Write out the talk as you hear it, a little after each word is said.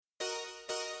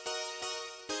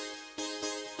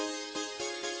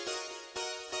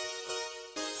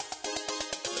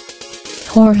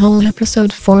Whorehole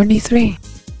episode 43.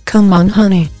 Come on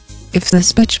honey. If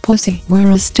this bitch pussy were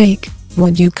a steak,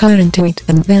 would you cut into it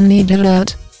and then eat it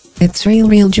out? It's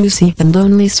real juicy and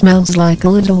only smells like a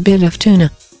little bit of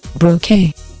tuna.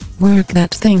 Brokay. Work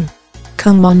that thing.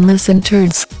 Come on listen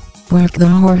turds. Work the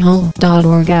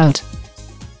whorehole.org out.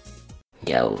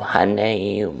 Yo,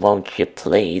 honey, won't you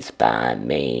please buy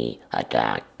me a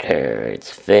doctor's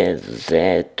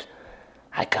visit?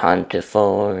 I can't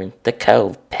afford the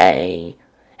copay,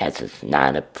 as it's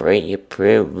not a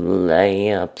pre-approved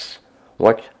lapse.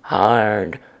 Worked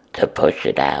hard to push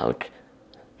it out,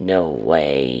 no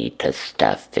way to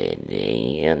stuff it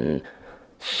in.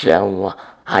 So,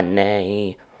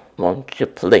 honey, won't you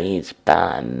please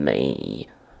buy me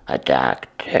a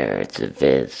doctor's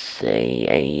visit?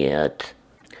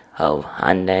 Oh,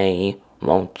 honey,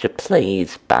 won't you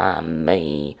please buy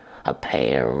me a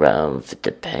pair of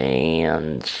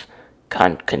Depends?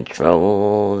 Can't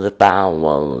control the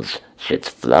bowels, shit's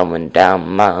flowing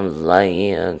down my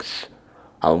legs.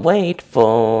 I'll wait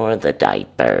for the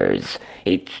diapers,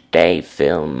 each day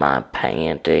fill my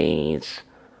panties.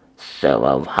 So,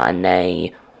 oh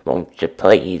honey, won't you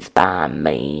please buy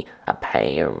me a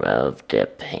pair of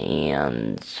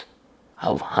Depends?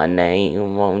 Oh honey,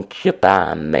 won't you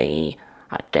buy me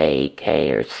a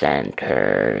daycare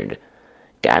center?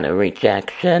 Got a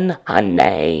rejection,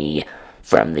 honey,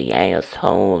 from the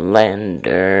asshole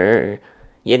lender.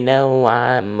 You know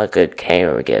I'm a good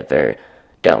caregiver,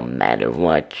 don't matter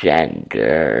what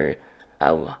gender.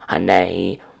 Oh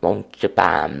honey, won't you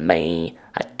buy me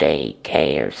a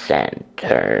daycare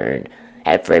center?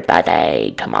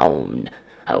 Everybody, come on.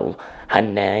 Oh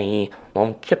honey,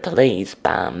 won't you please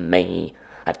buy me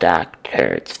a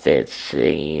doctor's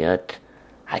visit?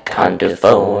 I can't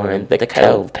afford the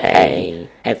copay,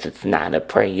 as it's not a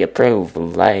pre-approved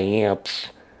lapse.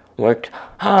 Worked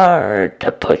hard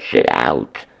to push it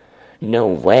out, no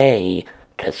way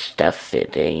to stuff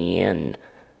it in.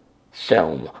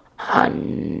 So,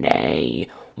 honey,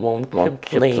 won't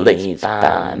you please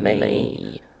buy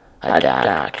me a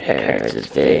doctor's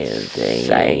visit?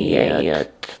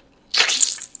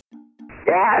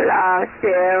 Hello,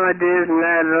 Sarah, this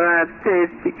letter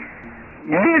autistic.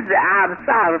 Listen, I'm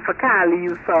sorry for calling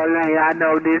you so late. I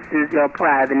know this is your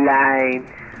private line,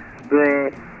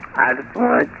 but I just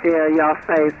want to tell your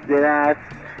face that I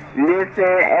listen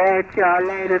at your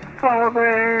latest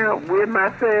program with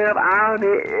myself on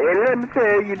it. And let me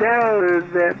tell you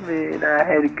that, man, I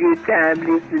had a good time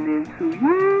listening to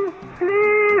you.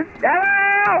 Please,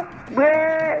 hello,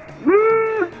 where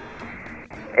you?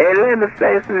 And let me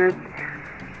say something.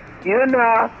 You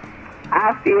know,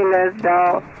 I feel as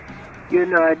though, you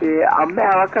know, the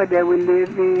America that we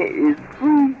live in is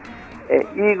free, and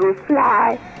eagles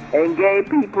fly, and gay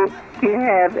people can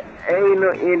have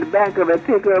anal in the back of a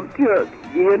pickup truck.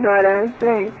 You know what I'm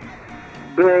saying?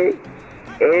 But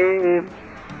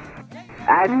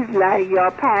I just like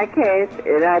your podcast,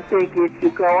 and I think it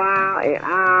should go on and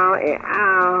on and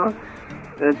on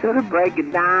until they break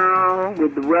it down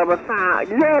with the rubber sound.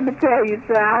 Let me tell you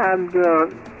something I'm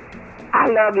doing. I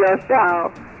love your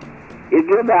show. Is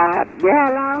goodbye.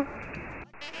 Hello?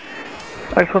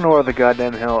 I just want to know where the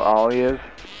goddamn hell Ollie is,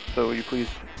 so will you please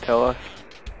tell us?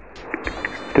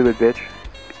 Stupid bitch.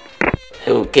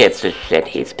 Who gives a shit?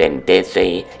 He's been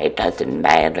busy. It doesn't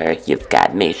matter. You've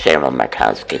got me, Cheryl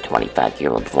Markowski,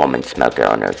 25-year-old woman, smoker,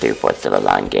 owner of 3/4 of a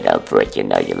line. Get over it. You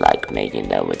know you like me. You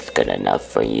know it's good enough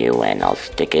for you. And I'll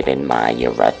stick it in my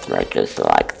urethra just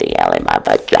like the L in my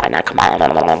vagina. Come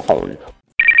on.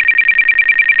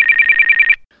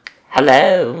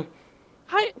 Hello?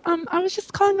 Hi, I was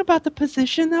just calling about the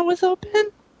position that was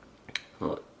open.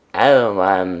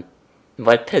 Oh,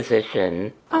 what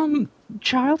position?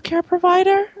 Childcare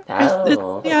provider? Oh. Is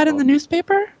the ad in the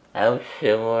newspaper? Oh,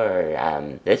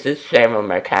 sure. This is Cheryl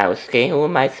Markowski. Who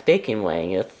am I speaking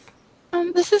with?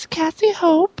 This is Cassie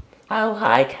Hope. Oh,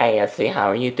 hi, Cassie. How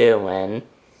are you doing?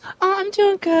 Oh, I'm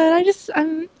doing good.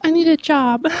 I need a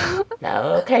job.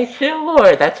 No, okay,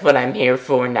 sure. That's what I'm here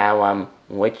for now.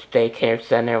 Which daycare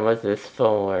center was this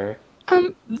for?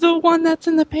 The one that's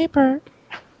in the paper.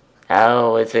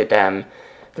 Oh, is it,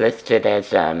 listed as,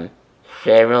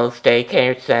 Cheryl's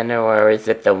Daycare Center, or is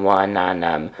it the one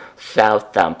on,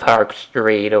 South, Park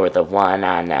Street, or the one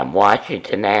on,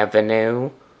 Washington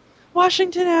Avenue?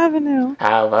 Washington Avenue.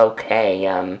 Oh, okay,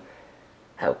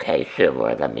 okay,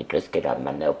 sure. Let me just get up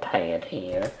my notepad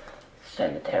here.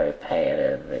 Sanitary pad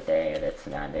over there, that's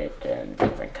not it,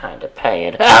 different kind of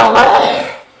pad.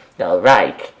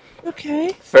 Alright.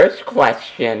 Okay. First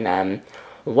question,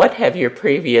 what have your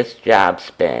previous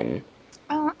jobs been?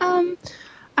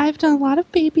 I've done a lot of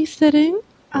babysitting,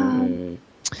 and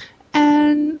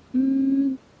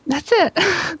That's it.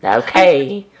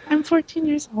 Okay. I'm 14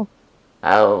 years old.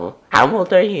 Oh, how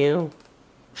old are you?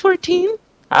 14?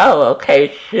 Oh,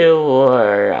 okay,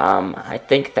 sure. I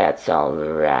think that's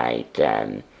alright.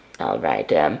 Alright,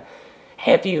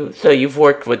 so you've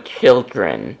worked with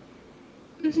children?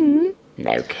 Mm-hmm.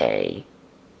 Okay.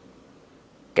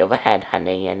 Go ahead,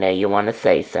 honey. I know you want to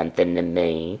say something to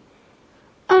me.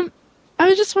 I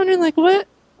was just wondering, like, what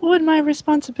would my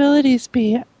responsibilities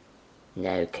be?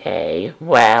 Okay,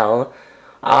 well,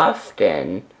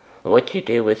 often what you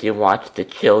do is you watch the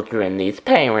children, these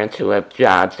parents who have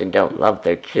jobs and don't love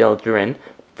their children,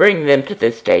 bring them to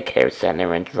this daycare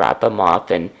center and drop them off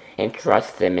and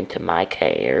entrust them into my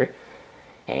care.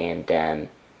 And,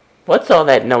 what's all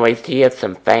that noise? Do you have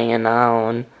some fan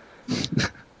on?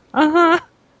 Uh-huh.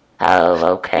 Oh,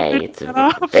 okay. It's Turn it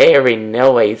off. very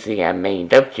noisy, I mean.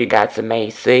 Don't you got some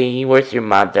AC? Where's your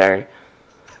mother?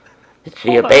 Did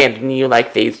she Hold on. abandon you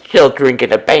like these children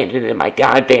get abandoned in my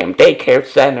goddamn daycare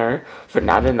center for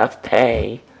not enough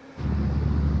pay?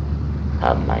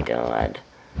 Oh my god.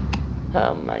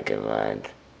 Oh my god.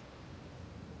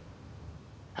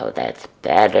 Oh, that's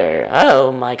better.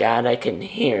 Oh my god, I can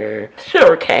hear.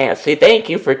 Sure, Cassie, thank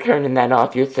you for turning that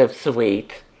off. You're so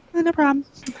sweet. No problem.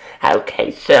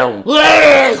 Okay, so...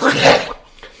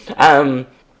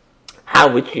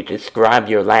 how would you describe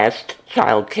your last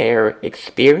childcare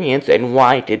experience and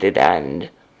why did it end?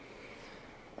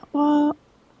 Well,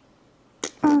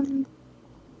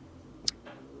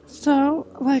 so,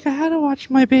 like, I had to watch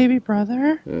my baby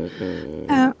brother.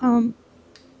 Mm-hmm. And,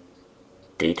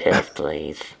 Details,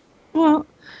 please. well,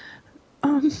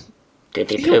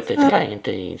 Did he he poop was, his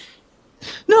panties?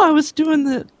 no, I was doing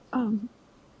the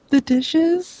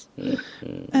dishes,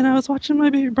 Mm-hmm. and I was watching my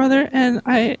baby brother, and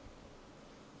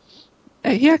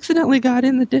he accidentally got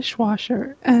in the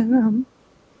dishwasher, and,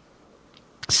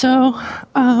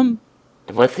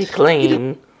 Was he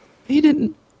clean? he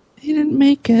didn't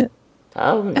make it.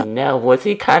 Oh no, was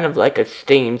he kind of like a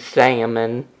steamed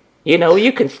salmon? You know,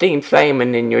 you can steam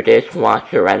salmon in your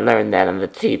dishwasher. I learned that on the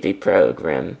TV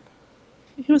program.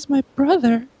 He was my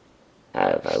brother.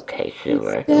 Oh, okay,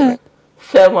 sure. Yeah.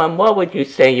 So, what would you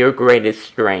say your greatest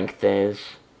strength is?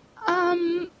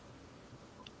 I'm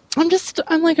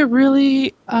like a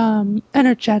really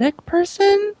energetic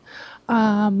person.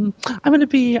 I'm gonna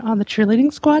be on the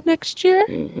cheerleading squad next year.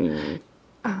 Mm-hmm.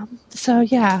 So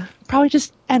yeah, probably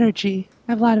just energy.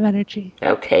 I have a lot of energy.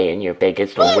 Okay, and your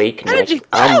biggest weakness? Energy!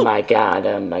 Oh my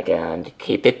god.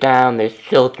 Keep it down, there's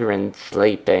children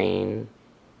sleeping.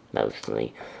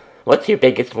 Mostly. What's your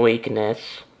biggest weakness?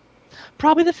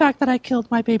 Probably the fact that I killed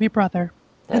my baby brother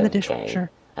in the Okay.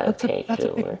 dishwasher. Okay, that's a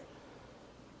sure. big...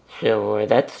 Sure,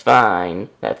 that's fine.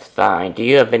 That's fine. Do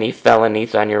you have any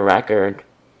felonies on your record?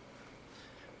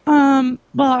 Well,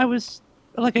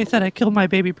 like I said, I killed my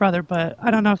baby brother, but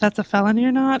I don't know if that's a felony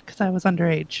or not because I was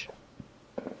underage.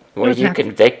 Were was you an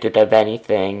convicted of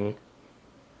anything?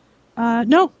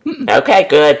 No. Mm-mm. Okay,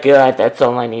 good. That's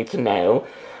all I need to know.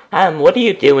 What do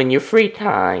you do in your free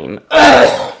time?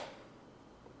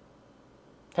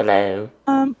 Hello?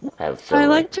 Oh, sorry. I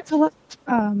like to collect,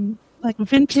 like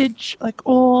vintage, like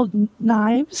old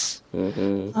knives,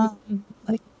 Mm-hmm.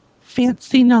 like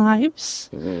fancy knives,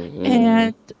 Mm-hmm.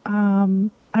 and,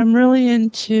 I'm really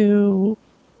into,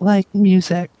 like,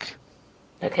 music.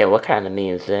 Okay, what kind of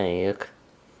music?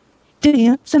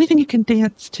 Dance, anything you can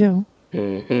dance to.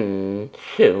 Mm-hmm.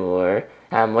 Sure.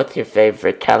 What's your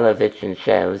favorite television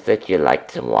shows that you like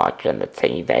to watch on the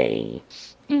TV?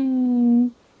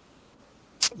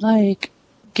 Like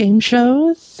game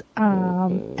shows,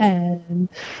 and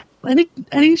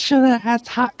any show that has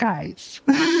hot guys.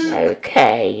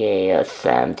 Okay, yes.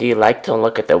 Do you like to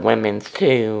look at the women's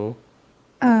too?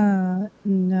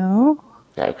 No.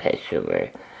 Okay, sure.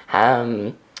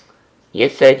 You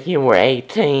said you were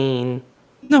 18.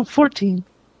 No, 14.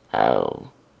 Oh,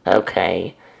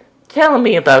 okay. Tell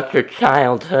me about your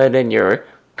childhood and your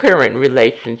current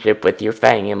relationship with your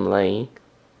family.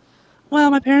 Well,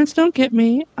 my parents don't get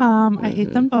me. I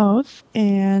hate them both,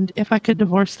 and if I could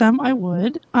divorce them, I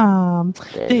would.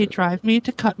 They drive me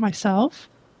to cut myself,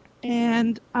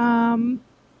 and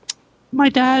my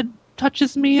dad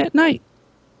touches me at night.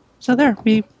 So there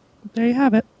you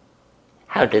have it.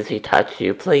 How does he touch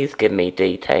you? Please give me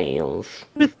details.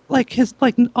 With like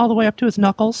all the way up to his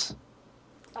knuckles.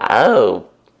 Oh.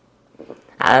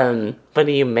 What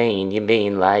do you mean? You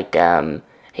mean like,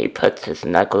 he puts his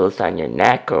knuckles on your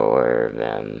neck or,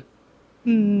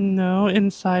 No,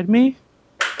 inside me.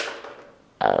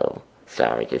 Oh,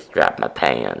 sorry, just dropped my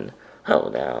pan.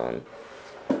 Hold on.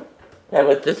 That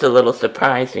was just a little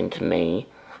surprising to me.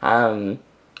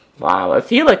 Wow, I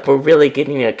feel like we're really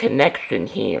getting a connection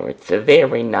here. It's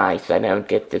very nice. I don't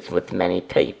get this with many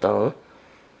people.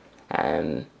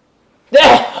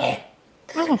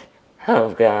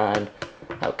 Oh God.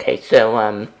 Okay,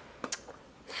 so,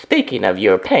 speaking of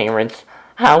your parents,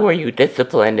 how were you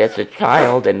disciplined as a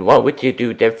child, and what would you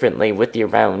do differently with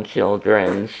your own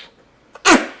children?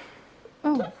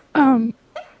 Are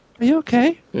you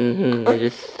okay?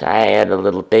 I had a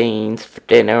little beans for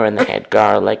dinner, and they had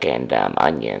garlic and,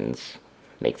 onions.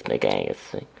 Makes me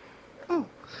gassy.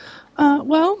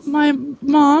 Well, my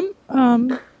mom,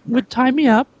 would tie me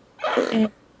up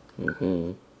and,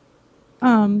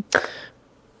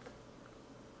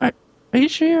 are you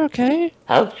sure you're okay?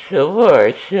 Oh,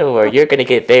 sure. You're gonna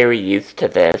get very used to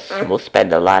this. We'll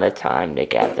spend a lot of time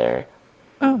together.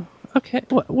 Oh, okay.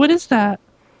 What is that?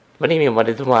 What do you mean, what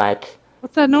is what?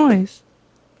 What's that noise?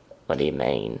 What do you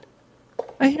mean?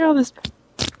 I hear all this.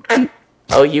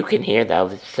 Oh, you can hear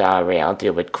that. Sorry, I'll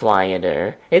do it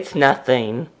quieter. It's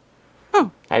nothing. Oh.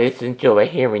 I just enjoy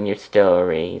hearing your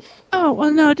stories. Oh,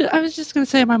 well, no, I was just going to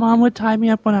say my mom would tie me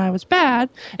up when I was bad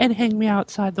and hang me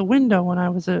outside the window when I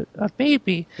was a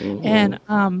baby. And,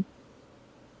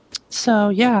 so,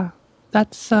 yeah,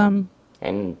 that's, And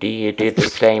do you do the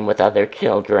same with other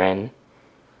children?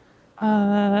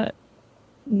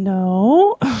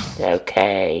 No.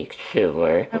 Okay,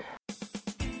 sure.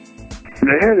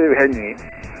 Hello, honey.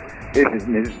 This is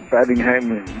Miss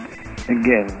Bobbingham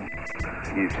again.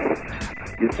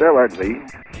 You're so ugly.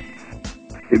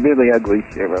 You're really ugly,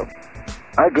 Cheryl.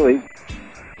 Ugly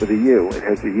with a U. It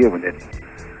has a U in it.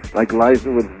 Like Liza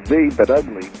with a Z, but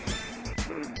ugly.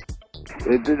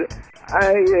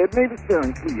 I made a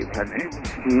song for you, honey.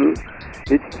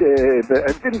 It's, but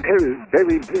I didn't tell you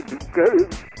very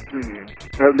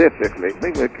prolifically,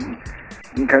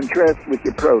 in contrast with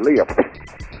your prolapse.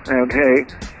 Okay?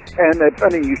 And it's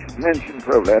funny you should mention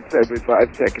prolapse every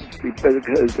 5 seconds because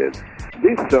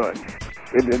this song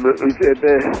is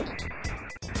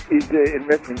in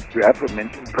reference to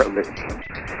aforementioned prolapse.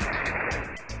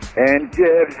 And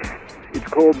it's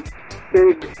called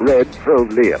Big Red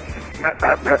Prolapse. I'm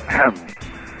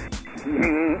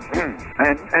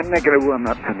not going to warm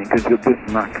up, honey, because you'll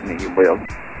just mock me, you will.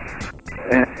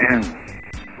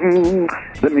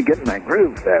 Let me get my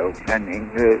groove, though, honey.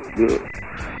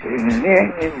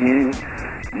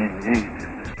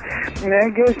 I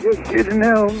guess you should have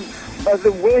known by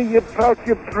the way you park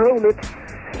your prolapse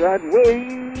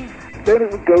sideways that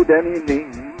it would go down your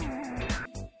knees.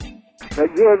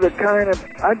 But you're the kind of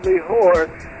ugly whore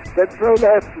that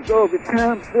prolapses all the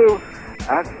time, so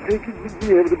I figured you'd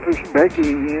be able to push it back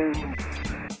in.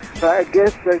 So I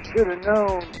guess I should have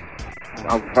known.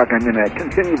 Oh, fuck, I'm in a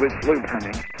continuous loop,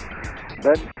 honey.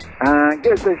 But I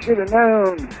guess I should have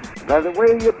known by the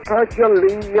way you parked your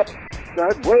lip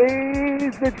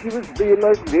sideways that you would be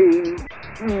like me.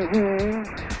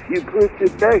 You pushed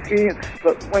it back in,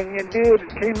 but when you did, it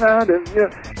came out of your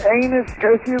anus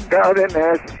because you got an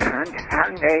ass cunt,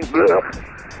 honey.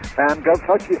 Go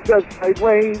fuck yourself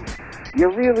sideways.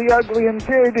 You're really ugly and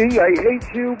dirty. I hate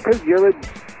you because you're a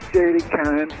dirty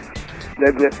cunt.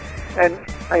 And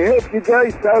I hope you die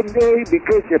someday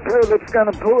because your prolapse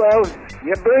gonna pull out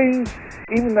your brains,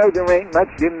 even though there ain't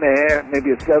much in there.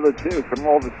 Maybe a cell or two from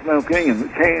all the smoking and the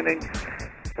tanning.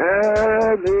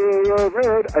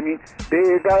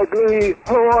 Big ugly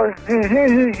whore.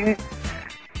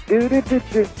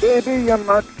 Baby, I'm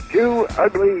not too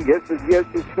ugly. Yes,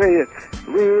 you say it.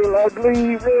 Real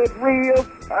ugly, real.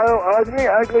 Oh,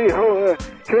 ugly whore.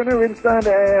 Turn her inside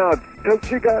out. Cause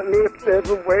she got lips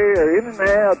everywhere. In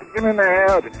and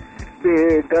out.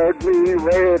 Big, ugly,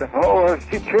 red whore.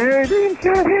 She turned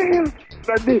inside out.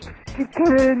 She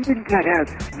turned inside out.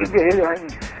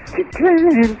 She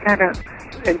turned inside out.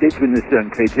 And that's when the sun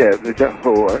fades out. There's a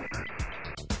whore.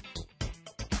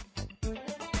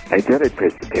 I thought I'd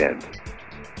press the pants.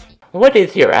 What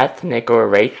is your ethnic or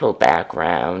racial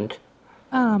background?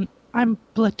 I'm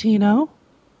Latino.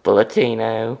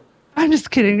 Latino? I'm just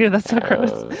kidding you, that's so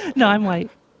gross. No, I'm white.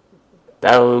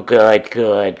 Oh,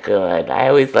 good. I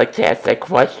always like to ask that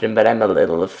question, but I'm a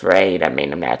little afraid. I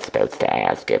mean, I'm not supposed to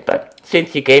ask it, but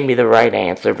since you gave me the right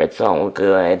answer, it's all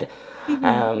good.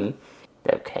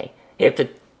 Okay.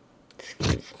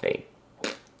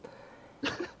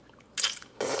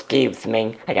 Excuse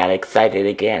me, I got excited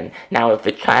again. Now, if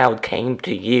a child came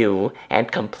to you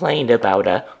and complained about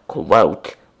a,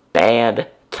 quote, bad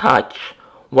touch,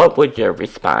 what would your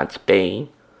response be?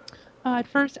 I'd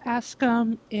first ask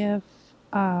them if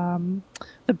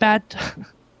the bad...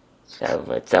 So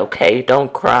it's okay,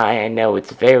 don't cry. I know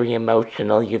it's very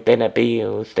emotional. You've been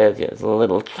abused as a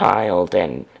little child,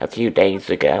 and a few days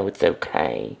ago, it's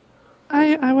okay.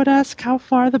 I would ask how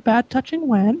far the bad touching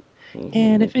went.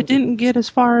 And if it didn't get as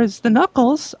far as the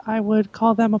knuckles, I would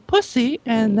call them a pussy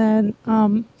and then,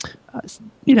 hang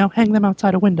them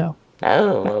outside a window.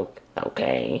 Oh,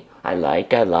 okay. I like.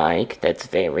 That's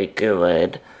very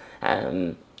good.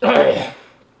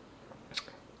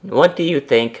 What do you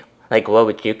think, like, what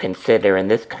would you consider in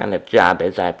this kind of job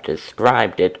as I've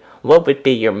described it, what would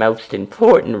be your most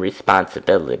important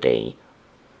responsibility?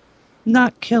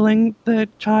 Not killing the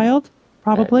child,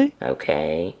 probably.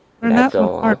 Okay. Learn That's that the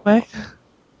all. hard way.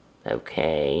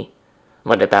 Okay.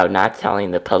 What about not telling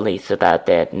the police about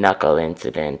that knuckle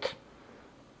incident?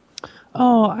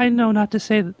 Oh, I know not to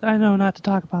say that. I know not to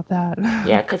talk about that.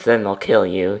 Yeah, 'cause then they'll kill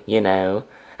you, you know?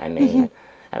 I mean,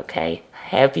 okay.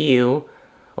 Have you,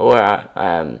 or,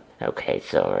 okay,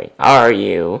 sorry. Are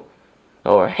you,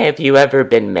 or have you ever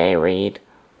been married?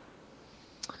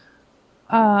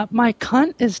 My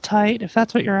cunt is tight, if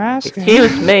that's what you're asking.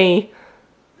 Excuse me?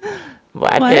 Well,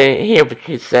 I What? didn't hear what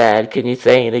you said. Can you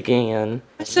say it again?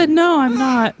 I said, no, I'm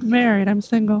not married. I'm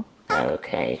single.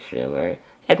 Okay, sure.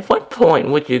 At what point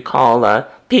would you call a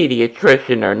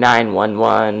pediatrician or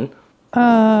 911?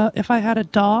 If I had a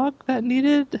dog that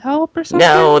needed help or something?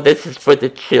 No, this is for the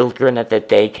children at the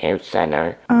daycare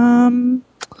center.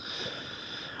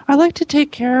 I like to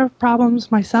take care of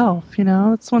problems myself, you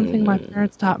know? It's one thing my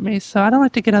parents taught me, so I don't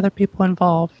like to get other people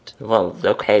involved. Well,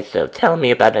 okay, so tell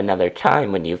me about another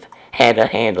time when you've had to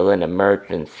handle an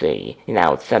emergency. You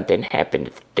know, if something happened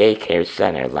at the daycare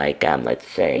center, like, let's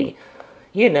say,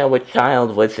 you know, a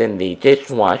child was in the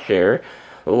dishwasher,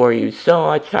 or you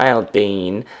saw a child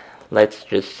being, let's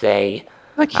just say...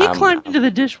 Like, he climbed into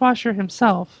the dishwasher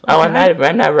himself. Oh, okay?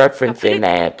 I'm not referencing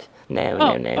that. No.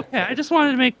 Okay, I just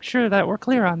wanted to make sure that we're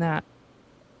clear on that.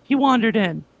 He wandered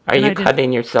in. Are and I you didn't-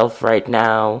 cutting yourself right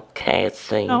now,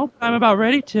 Cassie? Nope, I'm about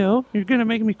ready to. You're gonna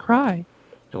make me cry.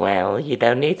 Well, you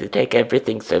don't need to take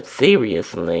everything so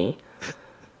seriously.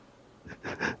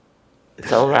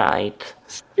 It's alright.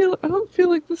 I don't feel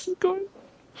like this is going...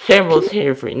 Cheryl's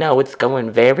here for you. No, it's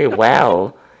going very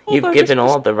well. You've on, given just-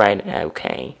 all the right...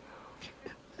 Okay.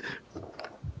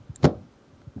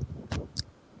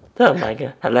 Oh my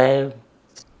god. Hello?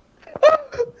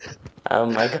 Oh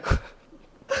my god.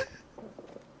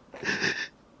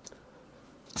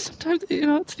 Sometimes,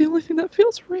 it's the only thing that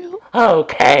feels real. Oh,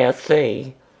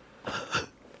 Cassie.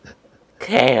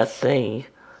 Cassie.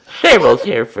 Cheryl's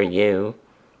here for you.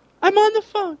 I'm on the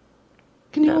phone.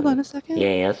 Can you hold on a second?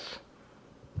 Yes.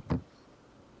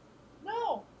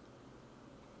 No.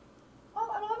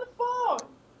 Oh, I'm on the phone.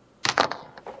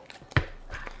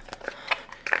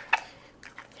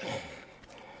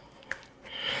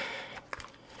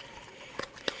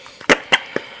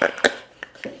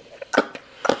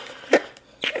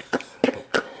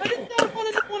 I just don't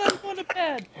want to when I'm going to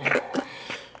bed.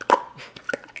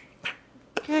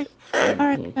 Okay. All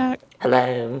right, back.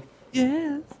 Hello?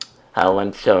 Yes. Oh,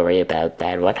 I'm sorry about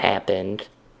that. What happened?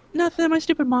 Nothing, my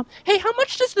stupid mom. Hey, how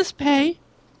much does this pay?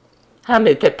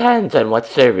 It depends on what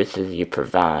services you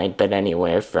provide, but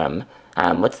anywhere from,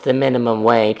 what's the minimum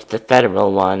wage? The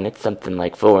federal one, it's something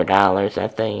like $4, I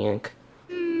think.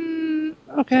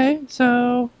 Okay,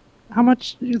 so how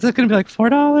much is it going to be, like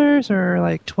 $4 or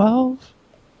like 12?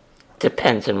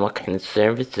 Depends on what kind of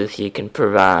services you can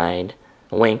provide.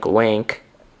 Wink, wink.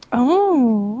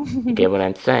 Oh. You get what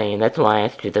I'm saying? That's why I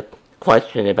asked you the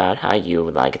question about how you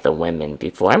like the women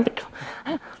before.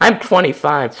 I'm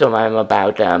 25, so I'm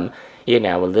about, a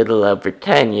little over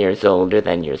 10 years older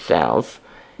than yourself.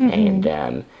 And,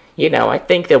 I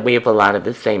think that we have a lot of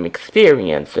the same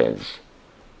experiences.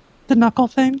 The knuckle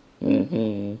thing?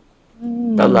 The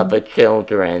love of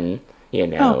children,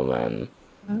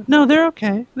 No, they're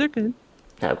okay. They're good.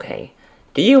 Okay.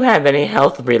 Do you have any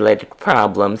health-related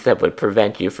problems that would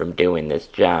prevent you from doing this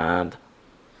job?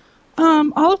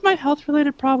 All of my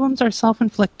health-related problems are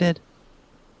self-inflicted.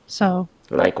 So,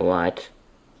 Like what?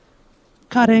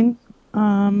 cutting,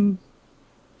 Do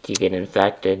you get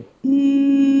infected?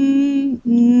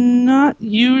 not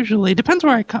usually. Depends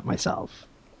where I cut myself.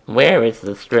 Where is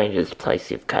the strangest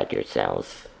place you've cut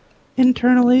yourself?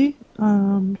 Internally,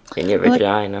 In your like-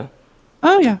 vagina?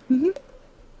 oh yeah,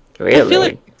 Really? I feel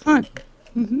it. Cunt.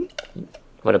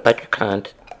 What about your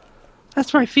cunt?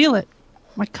 That's where I feel it.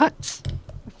 My cuts.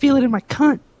 I feel it in my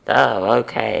cunt. Oh,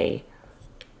 okay.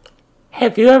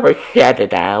 Have you ever shed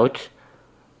it out?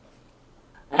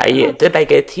 Did I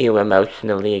get to you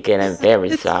emotionally again? I'm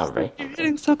very sorry. You're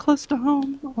getting so close to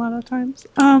home a lot of times.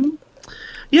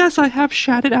 Yes, I have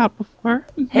shat it out before.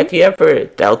 Have you ever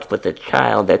dealt with a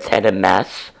child that's had a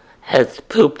mess? Has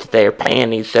pooped their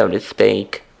panties, so to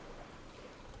speak?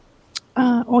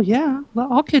 Oh yeah,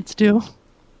 well, all kids do.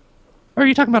 Or are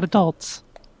you talking about adults?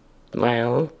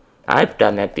 Well, I've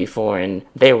done that before, and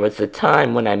there was a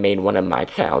time when I made one of my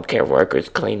child care workers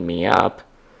clean me up.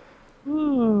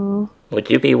 Ooh. Would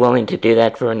you be willing to do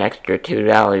that for an extra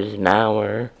 $2 an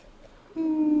hour?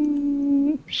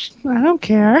 I don't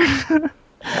care.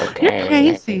 Okay. You're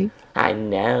crazy. I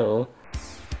know.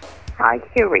 Hi,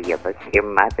 Huey. It was your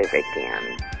mother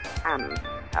again.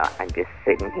 I'm just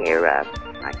sitting here.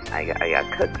 I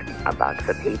cooked a box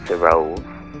of pizza rolls.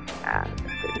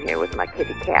 Sitting here with my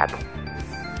kitty cat.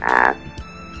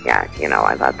 Yeah,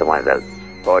 I bought one of those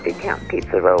 40-count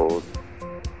pizza rolls.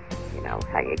 You know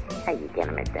how you get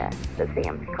them at the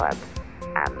Sam's Club.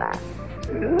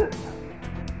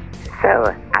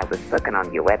 So I was looking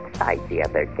on your website the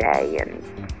other day,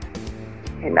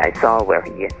 and I saw where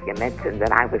you mentioned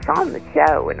that I was on the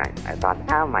show, and I thought,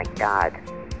 oh my God,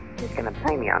 she's gonna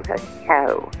play me on her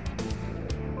show.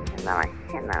 And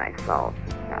then I saw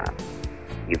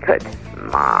you put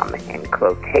 "mom" in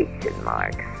quotation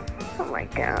marks. Oh my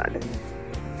God!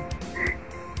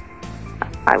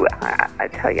 I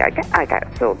tell you, I got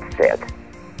so upset.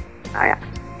 I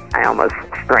almost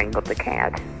strangled the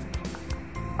cat.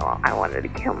 Oh, I wanted to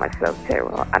kill myself too.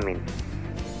 I mean,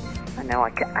 I know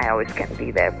I always can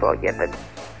be there for you, but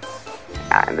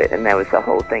and there was the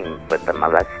whole thing with the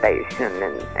molestation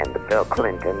and the Bill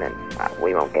Clinton, and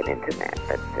we won't get into that.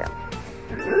 But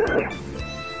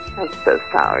I'm so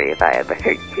sorry if I ever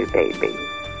hurt you, baby.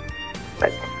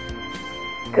 But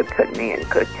to put me in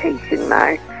quotation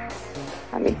marks,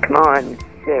 I mean, come on,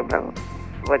 Cheryl.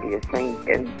 What are you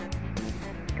thinking?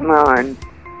 Come on.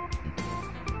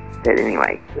 But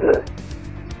anyway,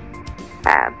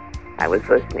 I was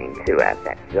listening to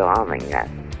that darling,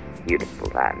 beautiful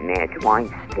Madge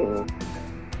Weinstein.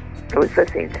 I was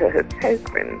listening to her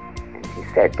program, and she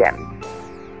said that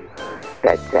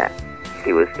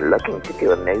she was looking to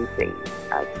do a movie.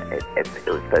 It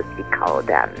was supposed to be called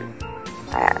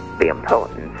The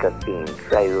Importance of Being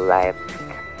So Loved.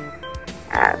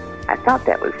 I thought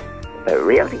that was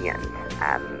brilliant.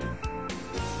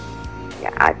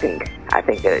 Yeah, I think that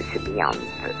it should be on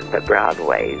the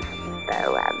Broadways.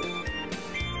 So,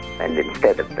 and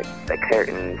instead of the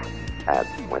curtains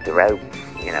with the ropes,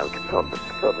 to pull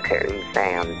the curtains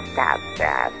down, stop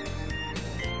that.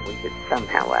 We should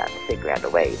somehow figure out a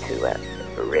way to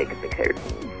rig the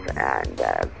curtains and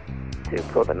to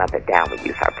pull them up and down. We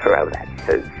use our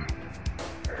prolapses.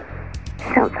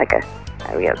 Sounds like a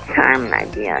real charming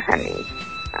idea, honey.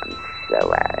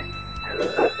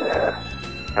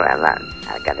 Well,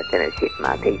 I gotta finish eating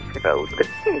my pizza rolls with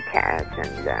Kitty Cat,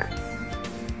 and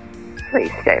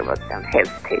please, Sarah, don't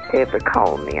hesitate to ever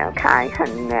call me, okay,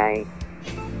 honey?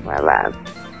 Well,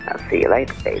 I'll see you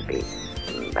later, baby.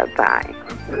 Bye-bye.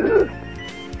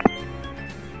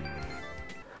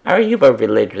 Are you a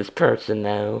religious person,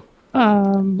 though?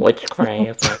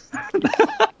 Witchcraft?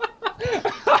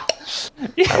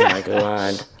 Yeah. Oh my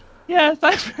God. Yes,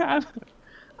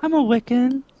 I'm a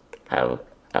Wiccan. Oh,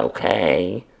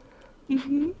 okay.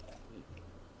 Mm-hmm.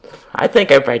 I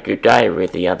think I read your diary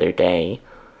the other day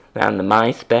on the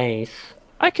MySpace.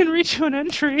 I can read you an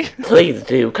entry. Please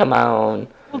do, come on.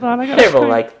 Hold on, I gotta Several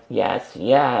find... like, yes.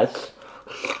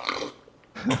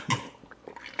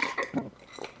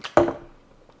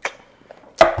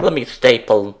 Let me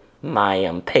staple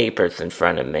my papers in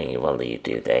front of me while you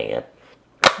do that.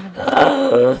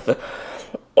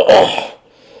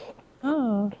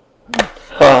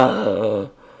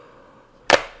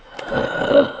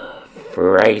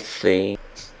 Racy.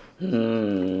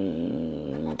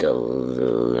 Delicious.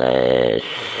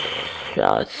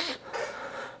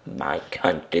 My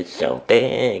cunt is so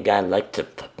big, I like to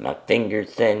put my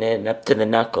fingers in it, up to the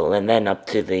knuckle, and then up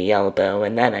to the elbow,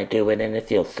 and then I do it, and it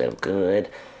feels so good.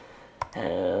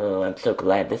 Oh, I'm so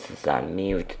glad this is on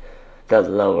mute. The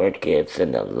Lord gives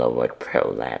and the Lord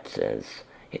prolapses.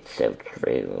 It's so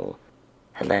true.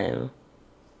 Hello?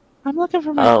 I'm looking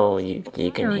for my... Oh, you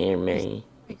can hear me.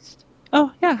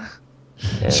 Oh, yeah.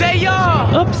 Say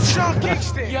y'all! Oops.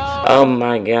 Oh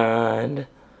my God.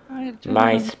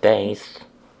 MySpace.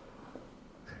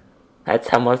 That's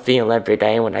how I feel every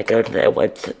day when I go to that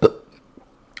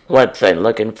website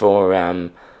looking for,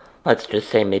 let's just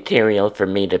say material for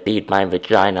me to beat my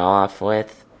vagina off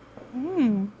with.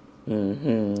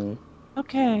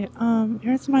 Okay,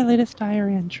 here's my latest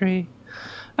diary entry.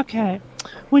 Okay,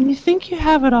 when you think you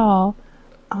have it all,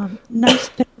 nice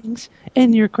things,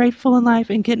 and you're grateful in life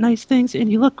and get nice things,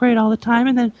 and you look great all the time,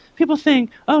 and then people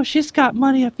think, oh, she's got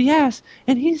money up the ass,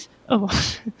 and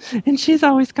and she's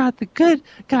always got the good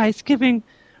guys giving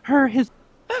her his...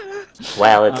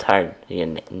 Well, it's hard.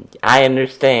 I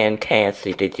understand,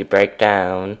 Cassie. Did you break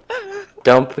down?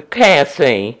 Don't,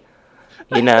 Cassie.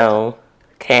 You know,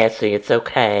 Cassie, it's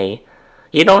okay.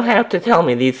 You don't have to tell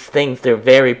me these things. They're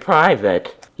very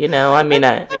private. You know, I mean,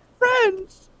 I have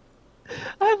friends.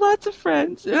 I have lots of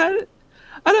friends. And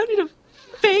I don't need to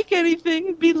fake anything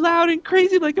and be loud and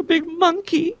crazy like a big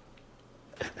monkey.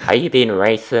 Are you being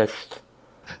racist?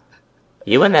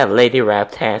 You and that lady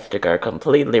Raptastic are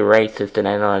completely racist, and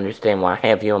I don't understand why I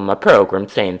have you on my program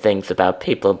saying things about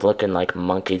people looking like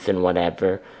monkeys and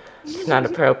whatever. It's not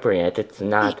appropriate. It's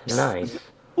not nice.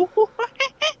 Oh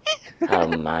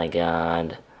my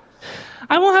god.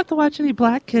 I won't have to watch any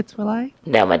black kids, will I?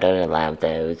 No, I don't allow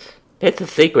those. It's a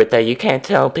secret, though. You can't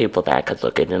tell people that because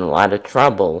they'll get in a lot of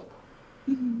trouble.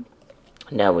 Mm-hmm.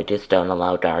 No, we just don't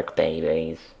allow dark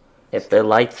babies. If they're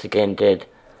light-skinned,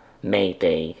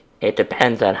 maybe. It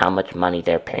depends on how much money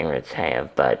their parents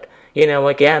have, but, you know,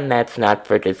 again, that's not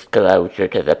for disclosure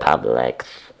to the public.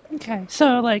 Okay,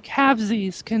 so, like,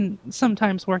 halvesies can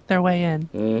sometimes work their way in.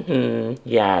 Mm-hmm,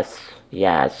 yes.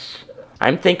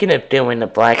 I'm thinking of doing a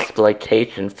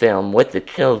blaxploitation film with the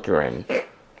children.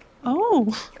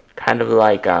 Oh. Kind of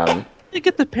like, They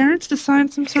get the parents to sign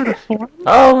some sort of form?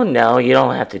 Oh, no, you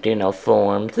don't have to do no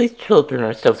forms. These children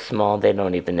are so small, they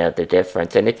don't even know the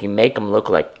difference. And if you make them look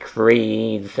like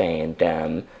trees and,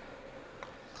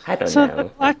 I don't know. So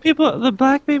the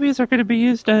black babies are going to be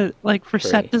used, like, for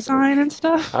set design and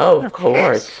stuff? Oh, of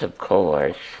course.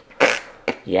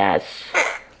 Yes.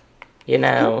 You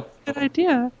know. Good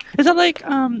idea. Is that like,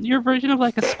 your version of,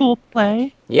 like, a school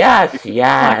play? Yes,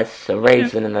 A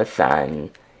Raisin in the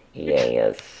Sun.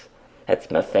 Yes.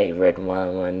 That's my favorite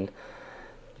one.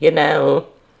 You know,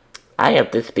 I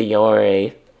have this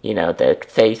Biore, you know, the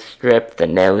face strip, the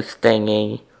nose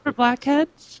thingy. For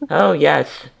blackheads? Oh, yes.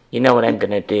 You know what I'm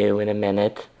gonna do in a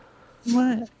minute?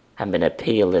 What? I'm gonna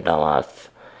peel it off,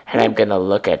 and I'm gonna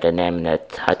look at it, and I'm gonna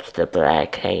touch the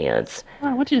blackheads. Oh,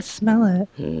 I want you to smell it.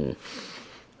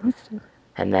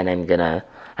 And then I'm gonna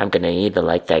eat it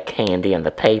like that candy on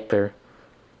the paper.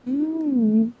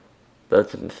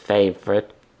 Those are my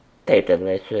favorite. They're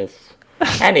delicious.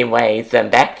 Anyways,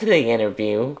 back to the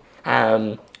interview.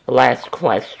 Last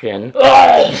question.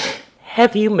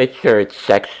 Have you matured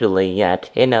sexually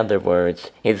yet? In other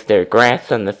words, is there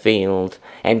grass on the field,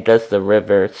 and does the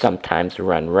river sometimes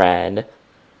run red?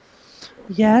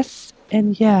 Yes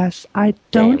and yes. I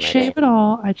don't shave at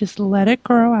all. I just let it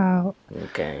grow out.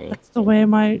 Okay. That's the way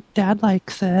my dad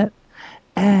likes it.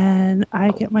 And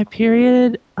I get my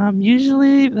period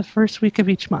usually the first week of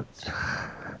each month.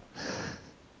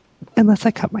 Unless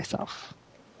I cut myself.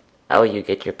 Oh, you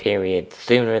get your period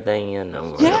sooner than...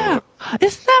 Yeah!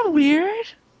 Isn't that weird?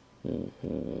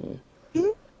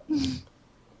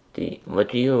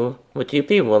 Would you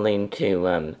be willing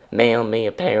to mail me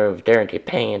a pair of dirty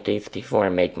panties before I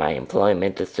make my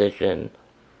employment decision?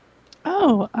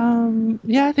 Oh,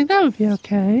 yeah, I think that would be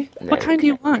okay. What kind do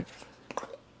you want?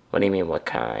 What do you mean, what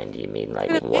kind? You mean,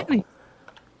 like, what?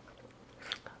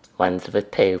 Ones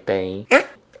with poopy.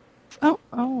 Oh.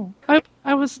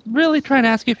 I was really trying to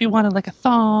ask you if you wanted, like, a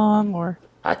thong or...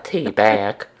 A tea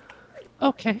bag.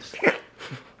 Okay.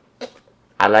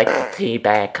 I like the tea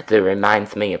bag because it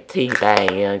reminds me of tea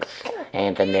bags.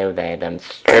 And I know that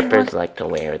strippers like to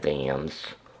wear them.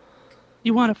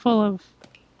 You want it full of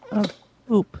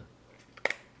poop?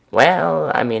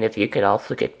 Well, I mean, if you could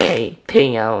also get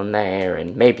pee on there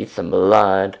and maybe some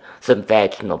blood. Some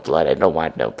vaginal blood. I don't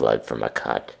want no blood from a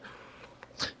cut.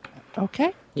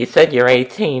 Okay. You said you're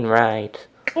 18, right?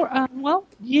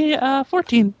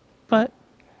 14, but...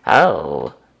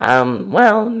 Oh,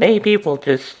 well, maybe we'll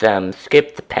just,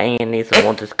 skip the panties and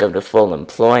we'll just go to full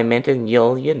employment and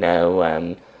you'll,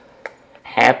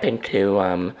 happen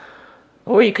to,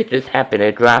 or you could just happen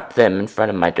to drop them in front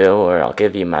of my door. I'll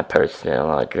give you my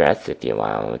personal address if you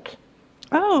want.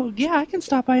 Oh, yeah, I can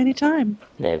stop by any time.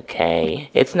 Okay.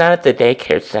 It's not at the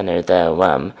daycare center,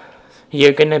 though,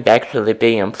 You're gonna actually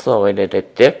be employed at a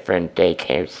different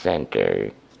daycare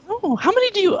center. Oh, how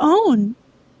many do you own?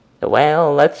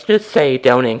 Well, let's just say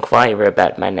don't inquire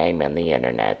about my name on the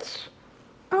internet.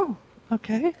 Oh,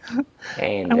 okay.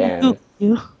 And, I will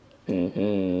Google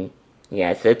you.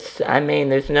 Yes,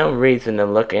 there's no reason to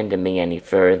look into me any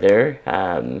further.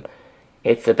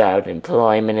 It's about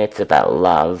employment, it's about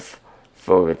love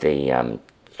for the,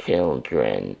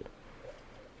 children.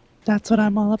 That's what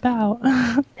I'm all about.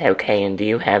 Okay, and do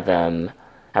you have, a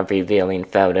revealing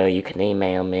photo you can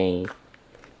email me?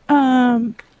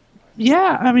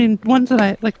 Yeah, I mean, ones that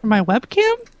I, like, for my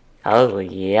webcam? Oh,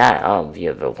 yeah. Oh, you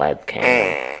have a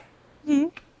webcam. Mm-hmm.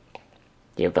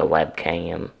 You have a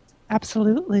webcam?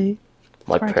 Absolutely.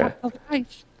 What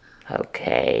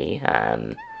Okay,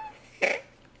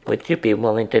 Would you be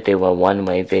willing to do a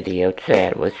one-way video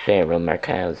chat with Cheryl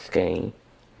Markowski?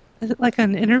 Is it like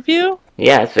an interview?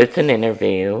 Yes, it's an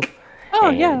interview. Oh,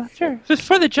 yeah, sure. If it's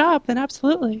for the job, then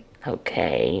absolutely.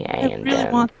 Okay, I and really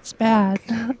want this bad.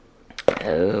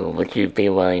 Oh, would you be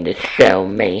willing to show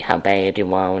me how bad you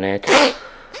want it?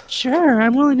 Sure,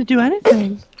 I'm willing to do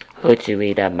anything. Would you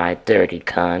eat up my dirty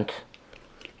cunt?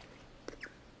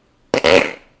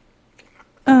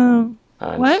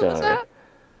 What sorry. was that?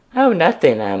 Oh,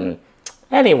 nothing.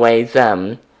 Anyways,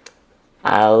 I'll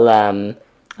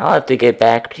have to get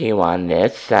back to you on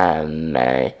this.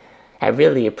 I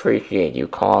really appreciate you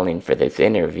calling for this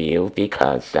interview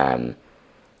because,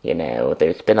 you know,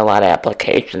 there's been a lot of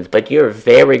applications, but you're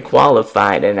very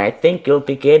qualified, and I think you'll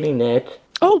be getting it.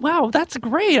 Oh, wow, that's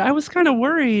great. I was kind of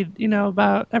worried, you know,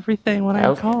 about everything when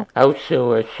I called. Oh,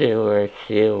 sure.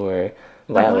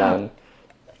 Well, wow.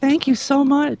 Thank you so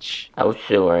much. Oh,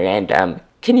 sure, and,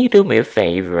 can you do me a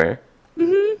favor?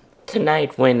 Mm-hmm.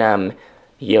 Tonight when,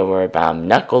 your,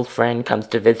 knuckle friend comes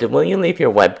to visit, will you leave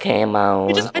your webcam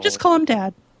on? I just call him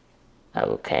Dad.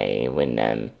 Okay,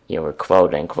 when, your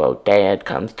quote-unquote dad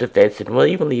comes to visit, will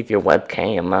you leave your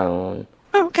webcam on?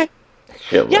 Oh, okay.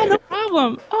 Sure. Yeah, no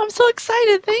problem. Oh, I'm so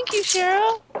excited. Thank you,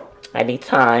 Cheryl.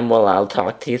 Anytime. Well, I'll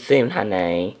talk to you soon,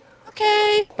 honey.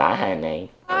 Okay. Bye,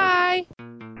 honey. Bye.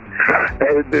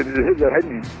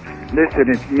 Listen,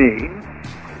 it's me.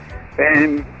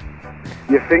 And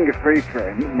your finger-free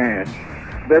friend, Madge.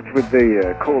 That's what they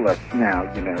call us now,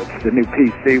 you know. It's the new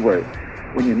PC word.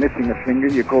 When you're missing a finger,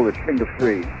 you call it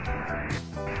finger-free.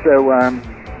 So,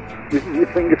 this is your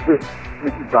finger-free.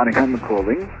 Mrs. Bonningham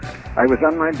calling. I was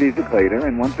on my visa later,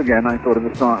 and once again I thought of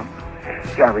a song.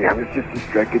 Sorry, I was just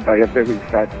distracted by a very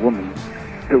fat woman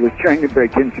who was trying to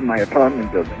break into my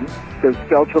apartment building. So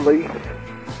stealthily,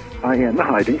 I am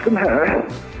hiding from her.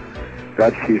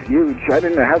 God, she's huge. I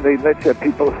don't know how they let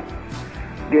people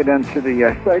get onto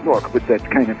the sidewalk with that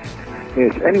kind of...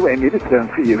 Yes, anyway, I made a song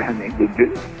for you, honey.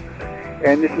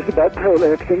 And this is about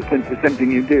prolapsing, since it's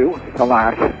something you do a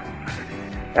lot.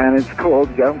 And it's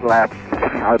called Don't Lapse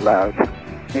Out Loud.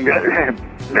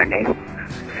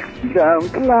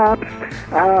 Don't lapse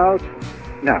out...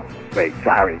 No, wait,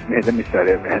 sorry. Let me start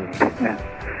over.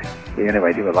 You know,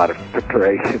 I do a lot of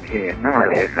preparation here.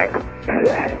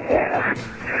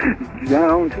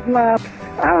 Don't lapse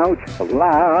out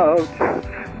loud.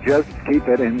 Just keep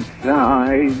it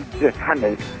inside.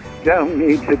 Honey, don't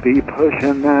need to be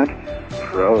pushing that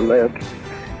prolapse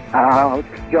out.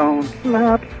 Don't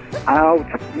lapse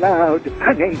out loud.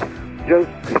 Honey, just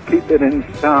keep it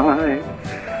inside.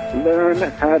 Learn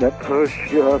how to push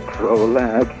your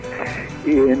prolapse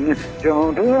in.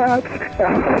 Don't lapse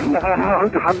out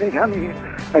loud. Honey,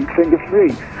 I'm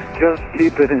finger-free. Just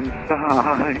keep it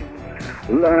inside.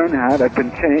 Learn how to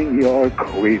contain your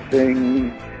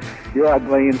queefing. You're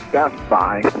ugly and stuff.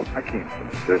 Bye. I can't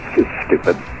finish this. It's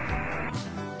stupid.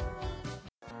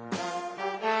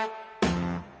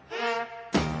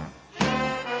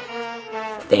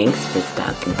 Thanks for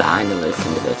stopping by to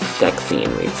listen to the Sexy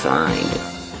and Refined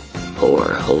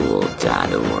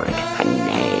whorehole.org,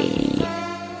 honey.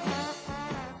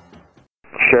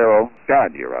 Cheryl,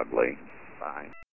 God, you're ugly. Bye.